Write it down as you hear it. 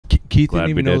Keith didn't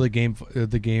even know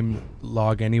the game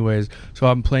log anyways. So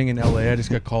I'm playing in LA. I just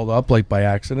got called up like by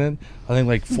accident. I think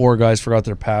like 4 guys forgot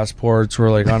their passports.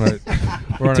 We're like on a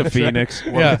to Phoenix.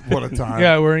 What a time.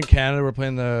 Yeah, we're in Canada. We're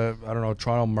playing the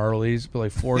Toronto Marlies. But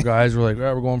like 4 guys were like,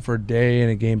 we're going for a day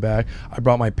and a game back. I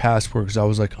brought my passport because I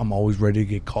was like, I'm always ready to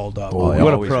get called up.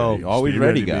 What a pro! Always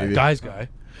ready guy. Guy.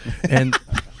 And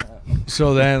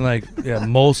so then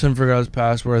Molson forgot his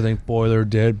passport. I think Boiler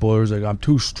did. Boiler's like, I'm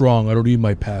too strong. I don't need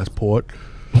my passport.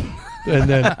 And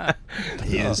then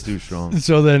he is too strong.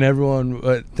 So then everyone,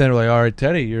 then they're like, all right,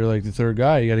 Teddy, you're like the 3rd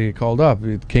guy. You got to get called up.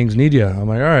 The Kings need you. I'm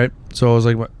like, all right. So I was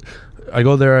like, I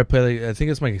go there. I play. Like, I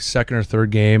think it's my 2nd or 3rd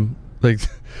game. Like,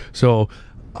 so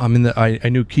I'm in the. I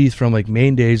knew Keith from like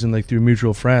Main Days and like through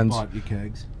mutual friends. Bought you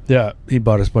kegs. Yeah, he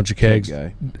bought us a bunch of kegs.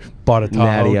 Guy. Bought a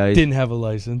Tahoe. Didn't have a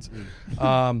license.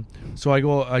 So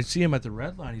I see him at the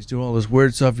red line. He's doing all this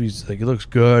weird stuff. He's like, he looks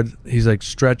good. He's like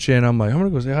stretching. I'm like, I'm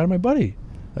gonna go say hi to my buddy.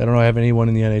 I don't know. I have anyone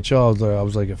in the NHL. I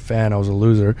was like a fan. I was a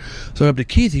loser. So I up to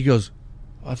Keith. He goes,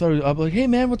 I'm like, hey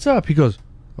man, what's up? He goes,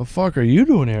 what the fuck are you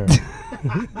doing here?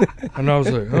 And I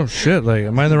was like, oh shit, like,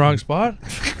 am I in the wrong spot?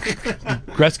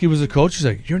 Gretzky was the coach. He's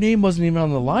like, your name wasn't even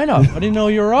on the lineup. I didn't know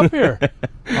you were up here.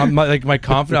 My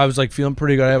confidence, I was like feeling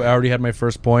pretty good. I already had my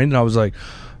first point, and I was like,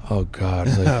 oh god.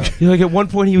 Like, at one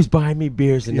point he was buying me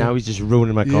beers, and now he's just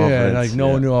ruining my confidence. Yeah, and like no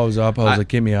one knew I was up. I was like,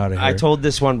 get me out of here. I told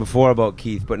this one before about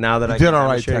Keith, but now that I did all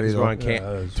right, Teddy. We're on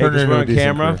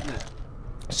camera.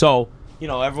 So,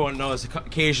 everyone knows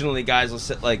occasionally guys will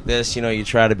sit like this. You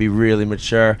try to be really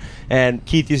mature. And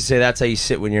Keith used to say that's how you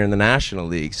sit when you're in the National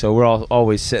League. So we're all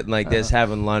always sitting like this,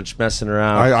 having lunch, messing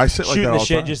around. I sit like shooting that all the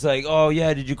shit, time. just like, oh,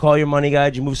 yeah, did you call your money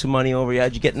guy? Did you move some money over? Yeah,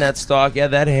 did you get in that stock? Yeah,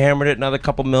 that hammered it. Another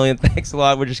couple million. Thanks a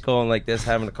lot. We're just going like this,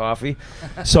 having a coffee.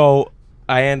 So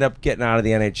I end up getting out of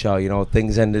the NHL.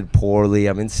 Things ended poorly.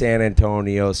 I'm in San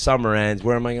Antonio. Summer ends.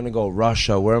 Where am I going to go?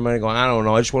 Russia. Where am I going? I don't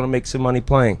know. I just want to make some money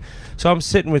playing. So I'm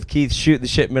sitting with Keith, shooting the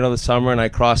shit middle of the summer, and I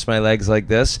cross my legs like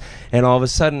this. And all of a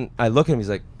sudden, I look at him. He's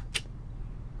like,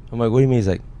 I'm like, what do you mean? He's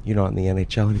like, you're not in the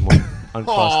NHL anymore.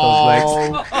 Uncross those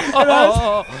legs.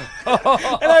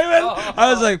 And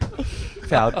I was like,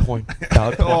 valid point.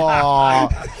 Oh,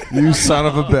 you son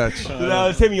of a bitch. That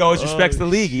was him. He always respects the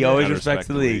league. He always respects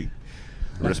the league.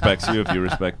 Respects you if you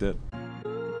respect it.